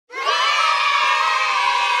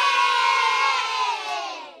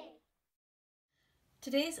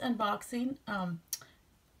today's unboxing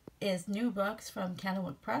is new books from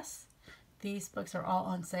Candlewick Press. These books are all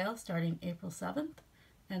on sale starting April 7th,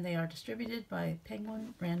 and they are distributed by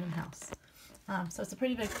Penguin Random House. So it's a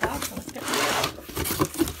pretty big box, so let's get started.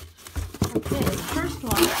 Okay, the first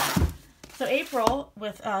one. So April,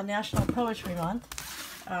 with National Poetry Month,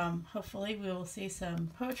 hopefully we will see some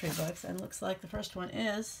poetry books, and it looks like the first one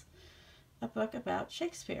is a book about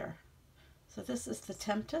Shakespeare. So this is The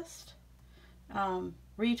Tempest,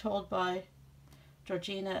 retold by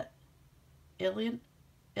Georghia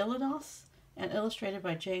Ellinas and illustrated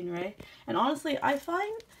by Jane Ray. And honestly, I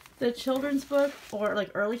find the children's book or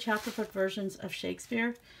like early chapter book versions of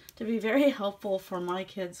Shakespeare to be very helpful for my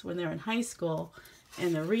kids when they're in high school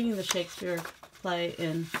and they're reading the Shakespeare play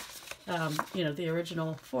in you know, the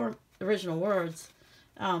original words.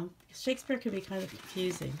 Shakespeare can be kind of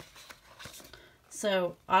confusing.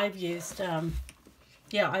 So I've used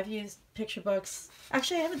I've used picture books.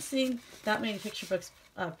 Actually, I haven't seen that many picture books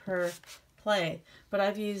per play, but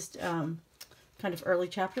I've used kind of early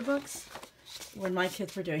chapter books when my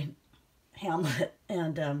kids were doing Hamlet,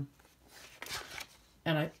 and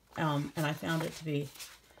I found it to be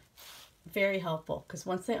very helpful because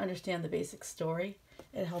once they understand the basic story,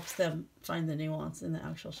 it helps them find the nuance in the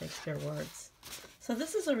actual Shakespeare words. So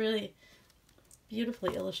this is a really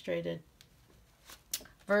beautifully illustrated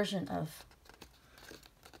version of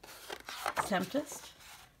Tempest,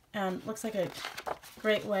 and looks like a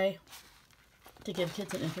great way to give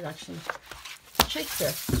kids an introduction to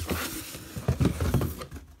Shakespeare.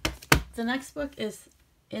 The next book is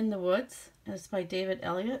In the Woods, and it's by David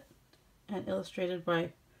Elliott and illustrated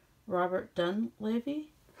by Robert Dunlavey.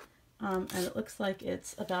 And it looks like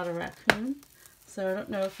it's about a raccoon. So I don't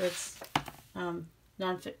know if it's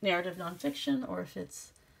narrative nonfiction or if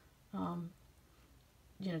it's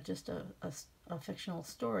you know, just a fictional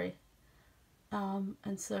story.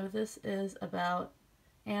 And so this is about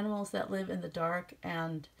animals that live in the dark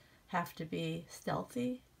and have to be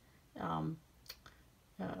stealthy.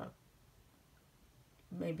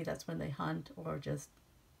 Maybe that's when they hunt or just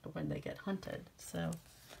when they get hunted. So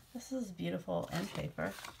this is beautiful end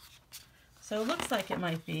paper. So it looks like it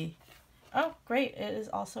might be, oh great, it is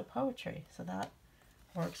also poetry. So that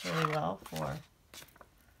works really well for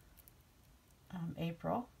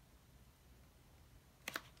April.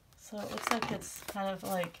 So it looks like it's kind of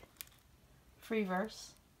like free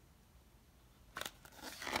verse.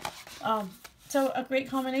 So a great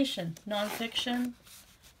combination: nonfiction,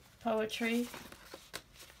 poetry,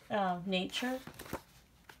 nature,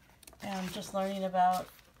 and just learning about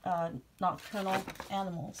nocturnal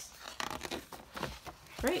animals.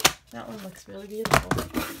 Great, that one looks really beautiful.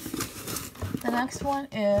 The next one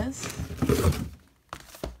is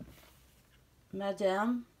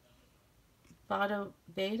Madame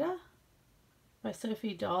Badobedah by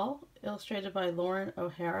Sophie Dahl, illustrated by Lauren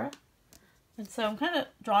O'Hara. And so I'm kind of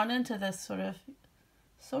drawn into this sort of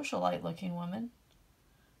socialite looking woman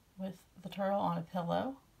with the turtle on a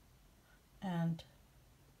pillow and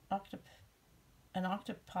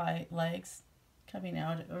octopi legs coming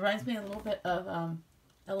out. It reminds me a little bit of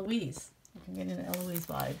Eloise. I'm getting an Eloise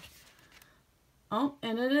vibe. Oh,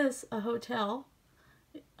 and it is a hotel.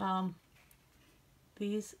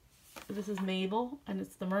 This is Mabel, and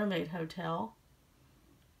it's the Mermaid Hotel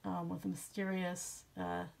with a mysterious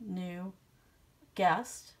new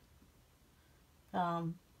guest.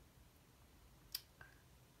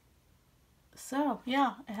 So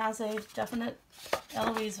yeah, it has a definite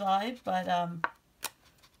Eloise vibe, but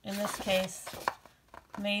in this case,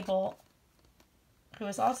 Mabel, who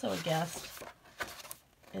is also a guest,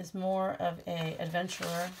 is more of an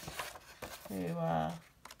adventurer who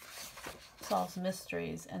solves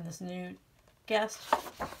mysteries, and this new guest,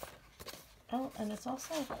 oh, and it's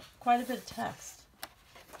also quite a bit of text.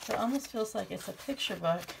 So it almost feels like it's a picture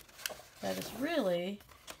book that is really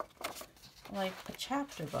like a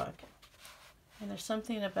chapter book. And there's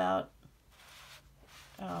something about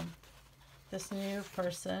this new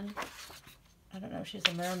person. I don't know if she's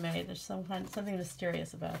a mermaid. There's something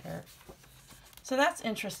mysterious about her. So that's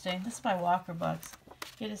interesting. This is by Walker Books.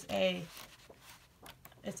 It is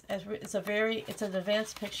it's an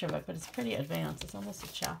advanced picture book, but it's pretty advanced. It's almost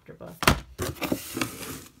a chapter book.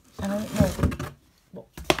 And I don't know. Well,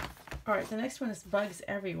 all right, the next one is Bugs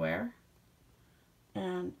Everywhere,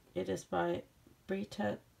 and it is by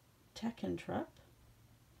Britta Teckentrup.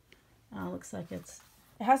 Looks like it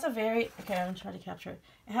has a very, okay, I'm going to try to capture it.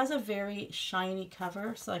 It has a very shiny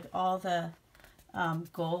cover, so like all the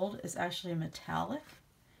gold is actually metallic,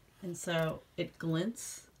 and so it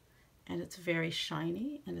glints, and it's very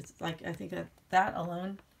shiny, and it's like, I think that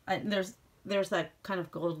alone, there's that kind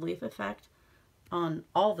of gold leaf effect on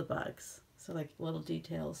all the bugs. So like little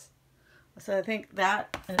details. So I think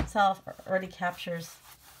that in itself already captures,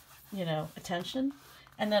 you know, attention.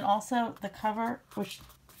 And then also the cover, which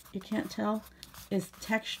you can't tell, is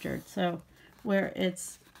textured. So where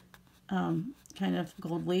it's kind of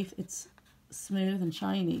gold leaf, it's smooth and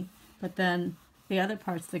shiny. But then the other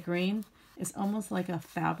parts, the green, is almost like a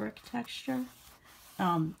fabric texture.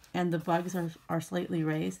 And the bugs are slightly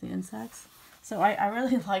raised, the insects. So I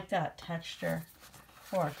really like that texture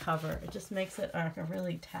for a cover. It just makes it like a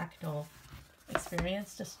really tactile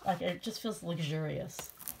experience. Just like it just feels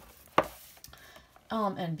luxurious.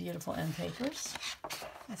 And beautiful end papers.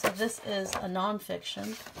 And so this is a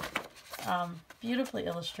nonfiction, beautifully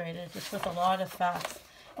illustrated, just with a lot of facts.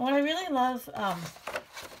 And what I really love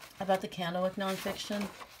about the Candlewick nonfiction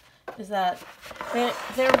is that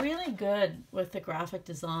they're really good with the graphic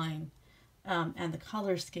design and the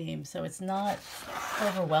color scheme. So it's not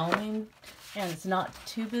overwhelming and it's not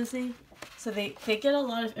too busy. So they get a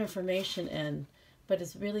lot of information in, but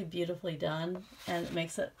it's really beautifully done and it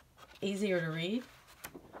makes it easier to read.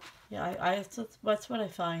 Yeah, that's what I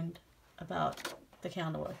find about the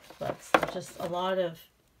Candlewick books. There's just a lot of,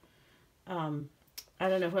 I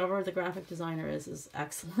don't know, whoever the graphic designer is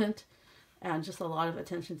excellent. And just a lot of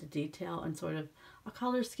attention to detail and sort of a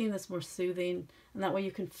color scheme that's more soothing. And that way you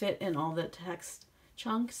can fit in all the text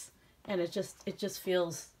chunks. And it just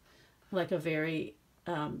feels like a very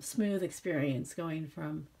smooth experience going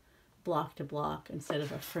from block to block instead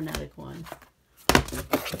of a frenetic one.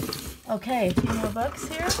 Okay, a few more books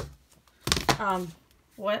here.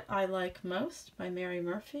 What I Like Most by Mary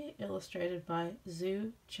Murphy, illustrated by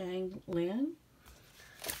Zhu Cheng-Liang.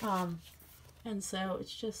 And so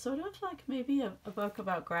it's just sort of like maybe a book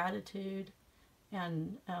about gratitude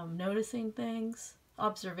and noticing things,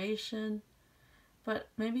 observation, but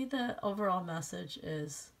maybe the overall message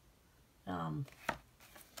is,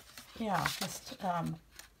 yeah, just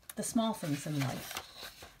the small things in life.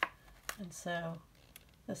 And so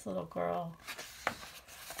this little girl,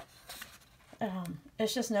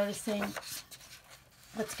 it's just noticing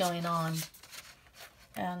what's going on,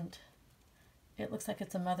 and it looks like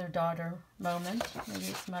it's a mother-daughter moment. Maybe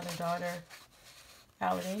it's mother-daughter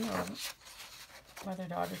outing or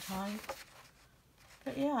mother-daughter time.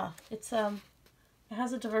 But yeah, it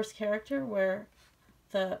has a diverse character where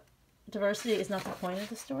the diversity is not the point of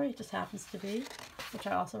the story. It just happens to be, which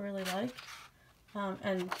I also really like.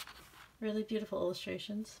 And really beautiful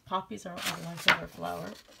illustrations. Poppies are my favorite flower.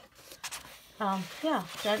 Yeah,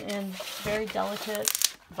 done in very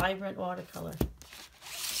delicate, vibrant watercolor.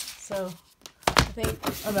 So I think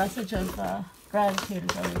a message of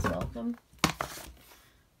gratitude is always welcome.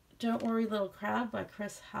 Don't Worry Little Crab by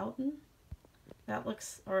Chris Haughton. That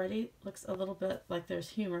looks a little bit like there's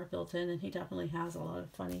humor built in, and he definitely has a lot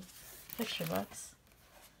of funny picture books.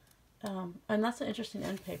 And that's an interesting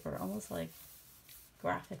end paper, almost like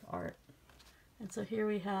graphic art. And so here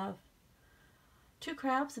we have two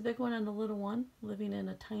crabs, a big one and a little one, living in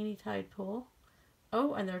a tiny tide pool.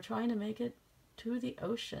 Oh, and they're trying to make it to the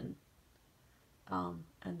ocean.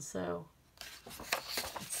 And so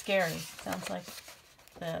it's scary. Sounds like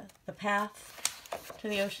the path to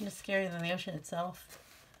the ocean is scary, and then the ocean itself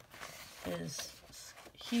is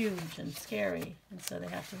huge and scary. And so they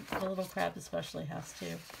have to, the little crab especially has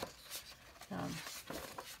to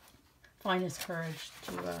find his courage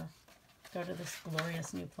to go to this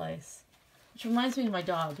glorious new place. Which reminds me of my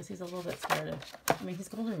dog, because he's a little bit scared of, I mean, he's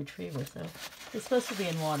a golden retriever, so he's supposed to be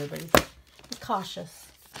in water, but he's cautious.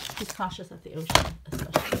 He's cautious at the ocean,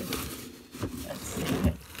 especially. Let's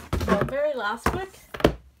see. The very last book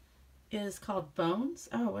is called Bones.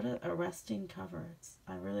 Oh, what an arresting cover. It's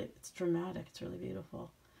dramatic. It's really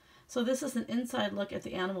beautiful. So this is an inside look at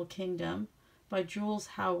the animal kingdom by Jules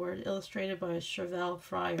Howard, illustrated by Chervelle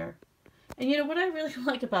Fryer. And you know what I really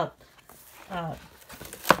like about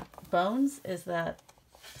bones is that,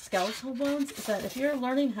 skeletal bones, is that if you're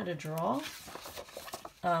learning how to draw,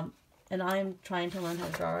 and I'm trying to learn how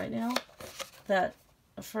to draw right now, that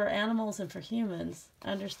for animals and for humans,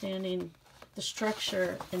 understanding the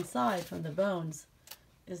structure inside from the bones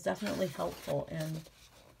is definitely helpful in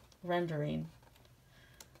rendering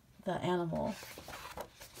the animal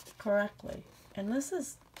correctly. And this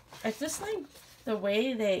is, I just think the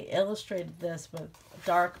way they illustrated this with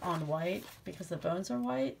dark on white, because the bones are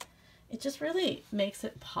white, it just really makes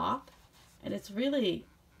it pop. And it's really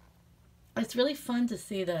fun to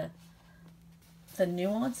see the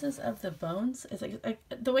nuances of the bones. It's like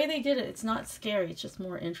the way they did it, it's not scary, it's just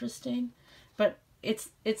more interesting. But it's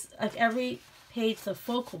like every page, the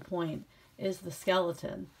focal point is the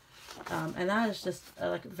skeleton. And that is just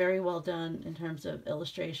like very well done in terms of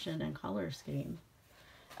illustration and color scheme.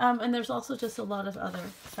 And there's also just a lot of other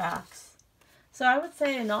facts. So I would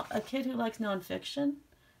say a kid who likes nonfiction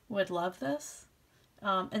would love this,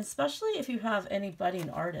 and especially if you have any budding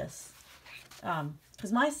artists.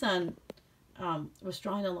 Because my son was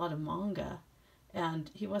drawing a lot of manga, and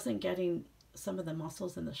he wasn't getting some of the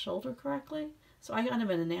muscles in the shoulder correctly. So I got him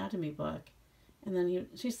an anatomy book, and then he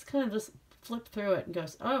just kind of just flipped through it and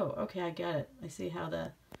goes, "Oh, okay, I get it. I see how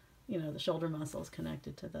the shoulder muscle is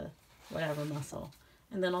connected to the whatever muscle."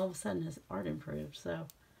 And then all of a sudden his art improved. So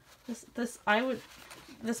this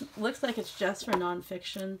looks like it's just for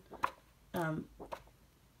nonfiction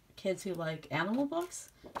kids who like animal books,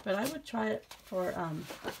 but I would try it for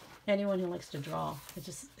anyone who likes to draw.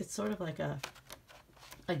 It's sort of like a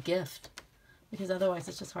gift, because otherwise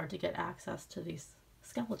it's just hard to get access to these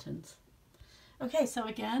skeletons. Okay, so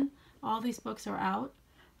again, all these books are out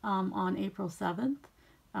on April 7th.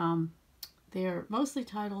 They're mostly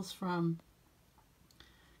titles from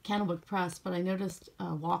Candlewick Press, but I noticed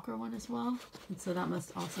a Walker one as well, and so that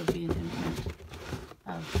must also be an imprint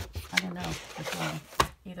of, I don't know which one,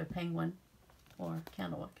 either Penguin or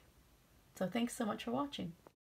Candlewick. So thanks so much for watching.